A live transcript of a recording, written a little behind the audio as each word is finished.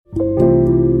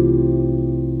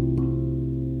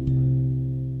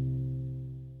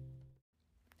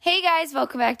guys,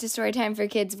 welcome back to Storytime for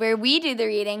Kids, where we do the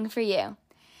reading for you.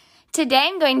 Today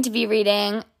I'm going to be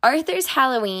reading Arthur's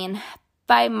Halloween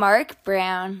by Mark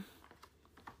Brown.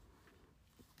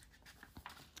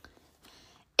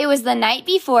 It was the night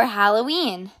before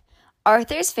Halloween.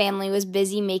 Arthur's family was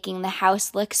busy making the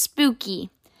house look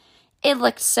spooky. It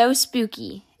looked so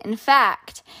spooky, in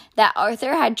fact, that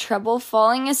Arthur had trouble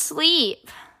falling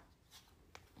asleep.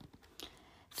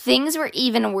 Things were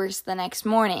even worse the next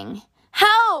morning.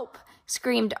 "Help!"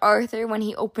 screamed Arthur when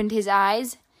he opened his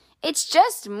eyes. "It's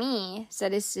just me,"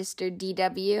 said his sister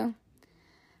D.W.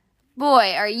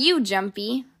 "Boy, are you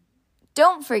jumpy.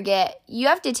 Don't forget, you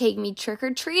have to take me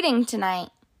trick-or-treating tonight."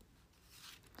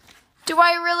 "Do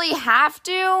I really have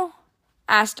to?"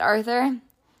 asked Arthur,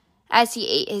 as he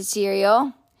ate his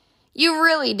cereal. "You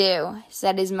really do,"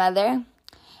 said his mother.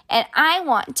 "And I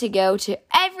want to go to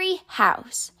every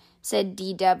house," said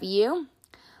D.W.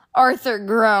 Arthur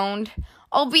groaned.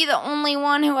 "I'll be the only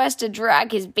one who has to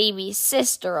drag his baby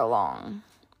sister along."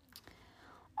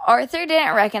 Arthur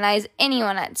didn't recognize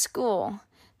anyone at school.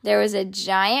 There was a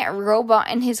giant robot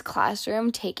in his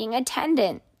classroom taking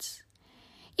attendance.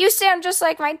 "You sound just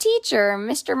like my teacher,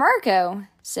 Mr. Marco,"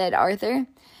 said Arthur.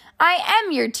 "I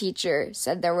am your teacher,"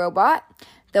 said the robot.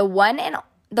 The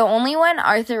only one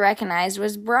Arthur recognized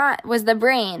was the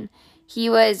brain. He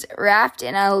was wrapped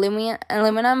in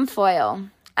aluminum foil.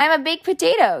 "I'm a baked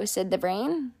potato," said the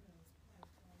brain.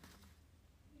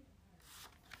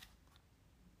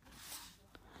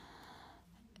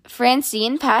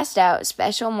 Francine passed out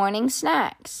special morning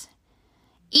snacks.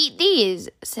 "Eat these,"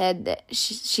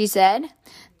 she said.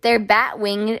 "They're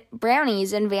bat-winged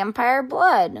brownies and vampire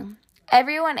blood."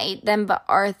 Everyone ate them but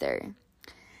Arthur.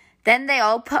 Then they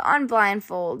all put on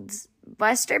blindfolds.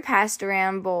 Buster passed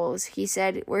around bowls he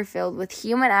said were filled with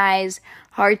human eyes,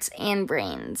 hearts, and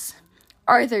brains.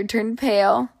 Arthur turned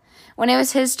pale. When it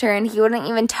was his turn, he wouldn't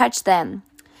even touch them.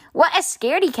 "What a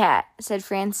scaredy cat," said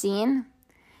Francine.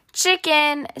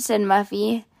 "Chicken," said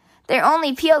Muffy. "They're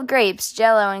only peeled grapes,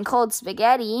 Jell-O, and cold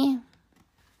spaghetti."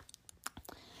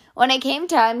 When it came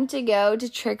time to go to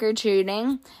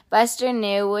trick-or-treating, Buster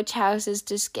knew which houses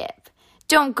to skip.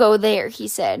 "Don't go there," he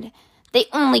said. "They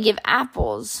only give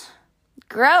apples."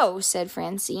 "Gross," said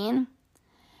Francine.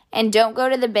 "And don't go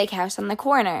to the big house on the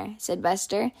corner," said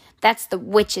Buster. "That's the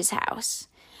witch's house.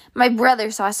 My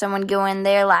brother saw someone go in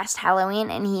there last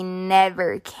Halloween, and he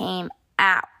never came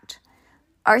out."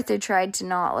 Arthur tried to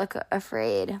not look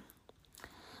afraid.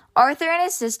 Arthur and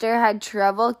his sister had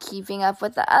trouble keeping up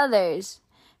with the others.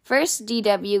 First,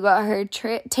 D.W. got her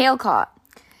tail caught.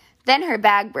 Then her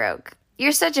bag broke.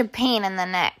 "You're such a pain in the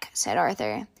neck," said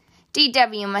Arthur.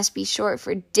 "D.W. must be short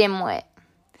for dimwit."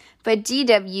 But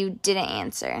D.W. didn't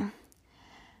answer.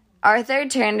 Arthur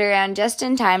turned around just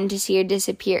in time to see her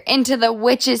disappear into the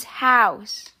witch's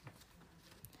house.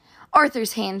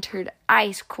 Arthur's hand turned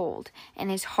ice cold,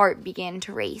 and his heart began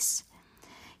to race.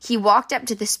 He walked up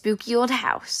to the spooky old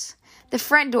house. The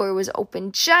front door was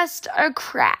open just a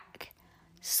crack.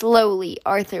 Slowly,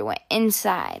 Arthur went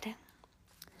inside.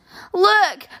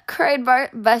 "Look!" cried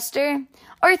Buster.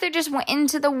 "Arthur just went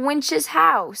into the witch's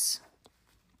house."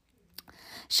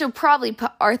 "She'll probably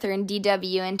put Arthur and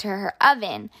D.W. into her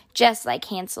oven, just like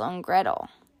Hansel and Gretel,"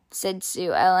 said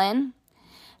Sue Ellen.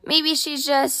 "Maybe she's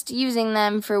just using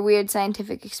them for weird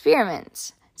scientific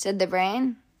experiments," said the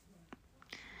brain.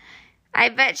 "I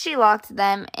bet she locked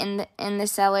them in the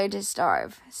cellar to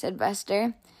starve," said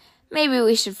Buster. "Maybe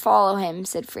we should follow him,"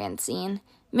 said Francine.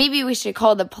 "Maybe we should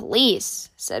call the police,"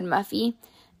 said Muffy.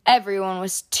 Everyone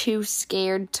was too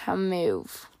scared to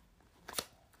move.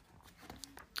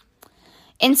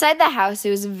 Inside the house, it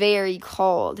was very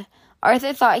cold.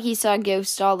 Arthur thought he saw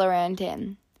ghosts all around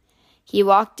him. He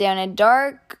walked down a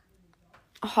dark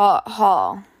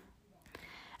hall.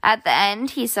 At the end,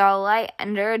 he saw a light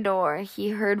under a door. He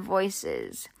heard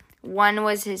voices. One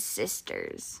was his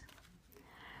sister's.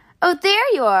 "Oh,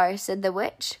 there you are," said the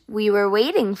witch. "We were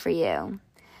waiting for you."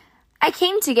 "I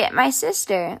came to get my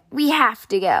sister. We have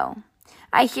to go."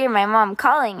 "I hear my mom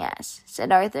calling us,"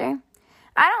 said Arthur.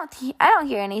 I don't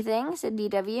hear anything," said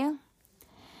D.W.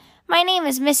 "My name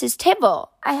is Mrs. Tibble.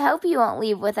 I hope you won't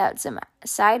leave without some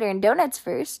cider and donuts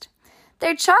first."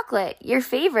 "They're chocolate, your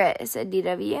favorite," said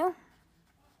D.W.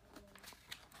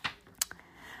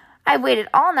 "I waited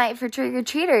all night for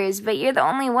trick-or-treaters, but you're the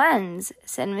only ones,"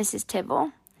 said Mrs.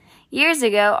 Tibble. "Years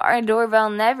ago, our doorbell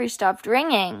never stopped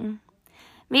ringing."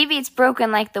 "Maybe it's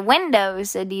broken like the window,"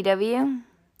 said D.W.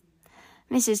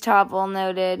 Mrs. Tobble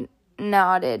nodded.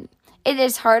 "It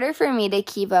is harder for me to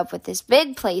keep up with this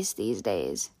big place these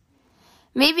days."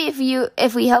 "Maybe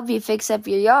if we help you fix up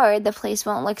your yard, the place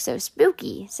won't look so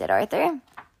spooky," said Arthur.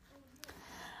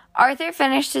 Arthur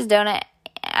finished his donut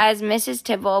as Mrs.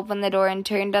 Tibble opened the door and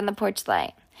turned on the porch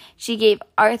light. She gave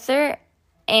Arthur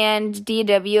and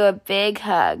D.W. a big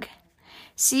hug.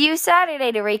 "See you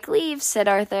Saturday to rake leaves," said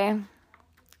Arthur.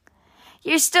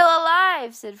 "You're still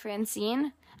alive," said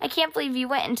Francine. "I can't believe you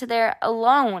went into there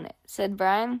alone," said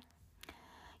Brian.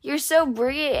 "You're so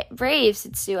brave,"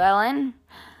 said Sue Ellen.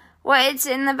 "What's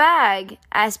in the bag?"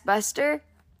 asked Buster.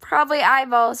 "Probably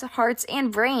eyeballs, hearts,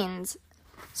 and brains,"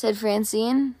 said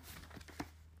Francine.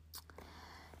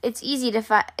 It's easy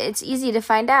to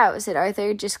find out," said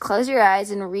Arthur. "Just close your eyes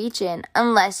and reach in,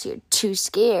 unless you're too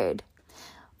scared."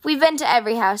 "We've been to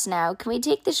every house now. Can we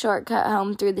take the shortcut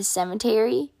home through the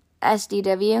cemetery?" asked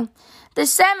D.W. "The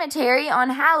cemetery on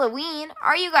Halloween?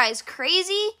 Are you guys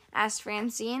crazy?" asked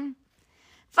Francine.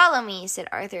 "Follow me," said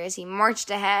Arthur as he marched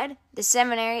ahead. "The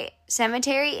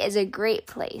cemetery is a great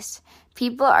place.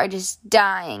 People are just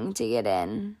dying to get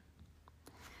in."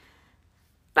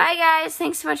 Bye, guys.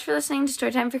 Thanks so much for listening to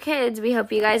Storytime for Kids. We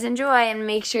hope you guys enjoy, and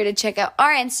make sure to check out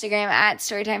our Instagram at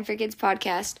Storytime for Kids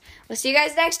Podcast. We'll see you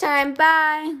guys next time.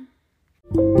 Bye.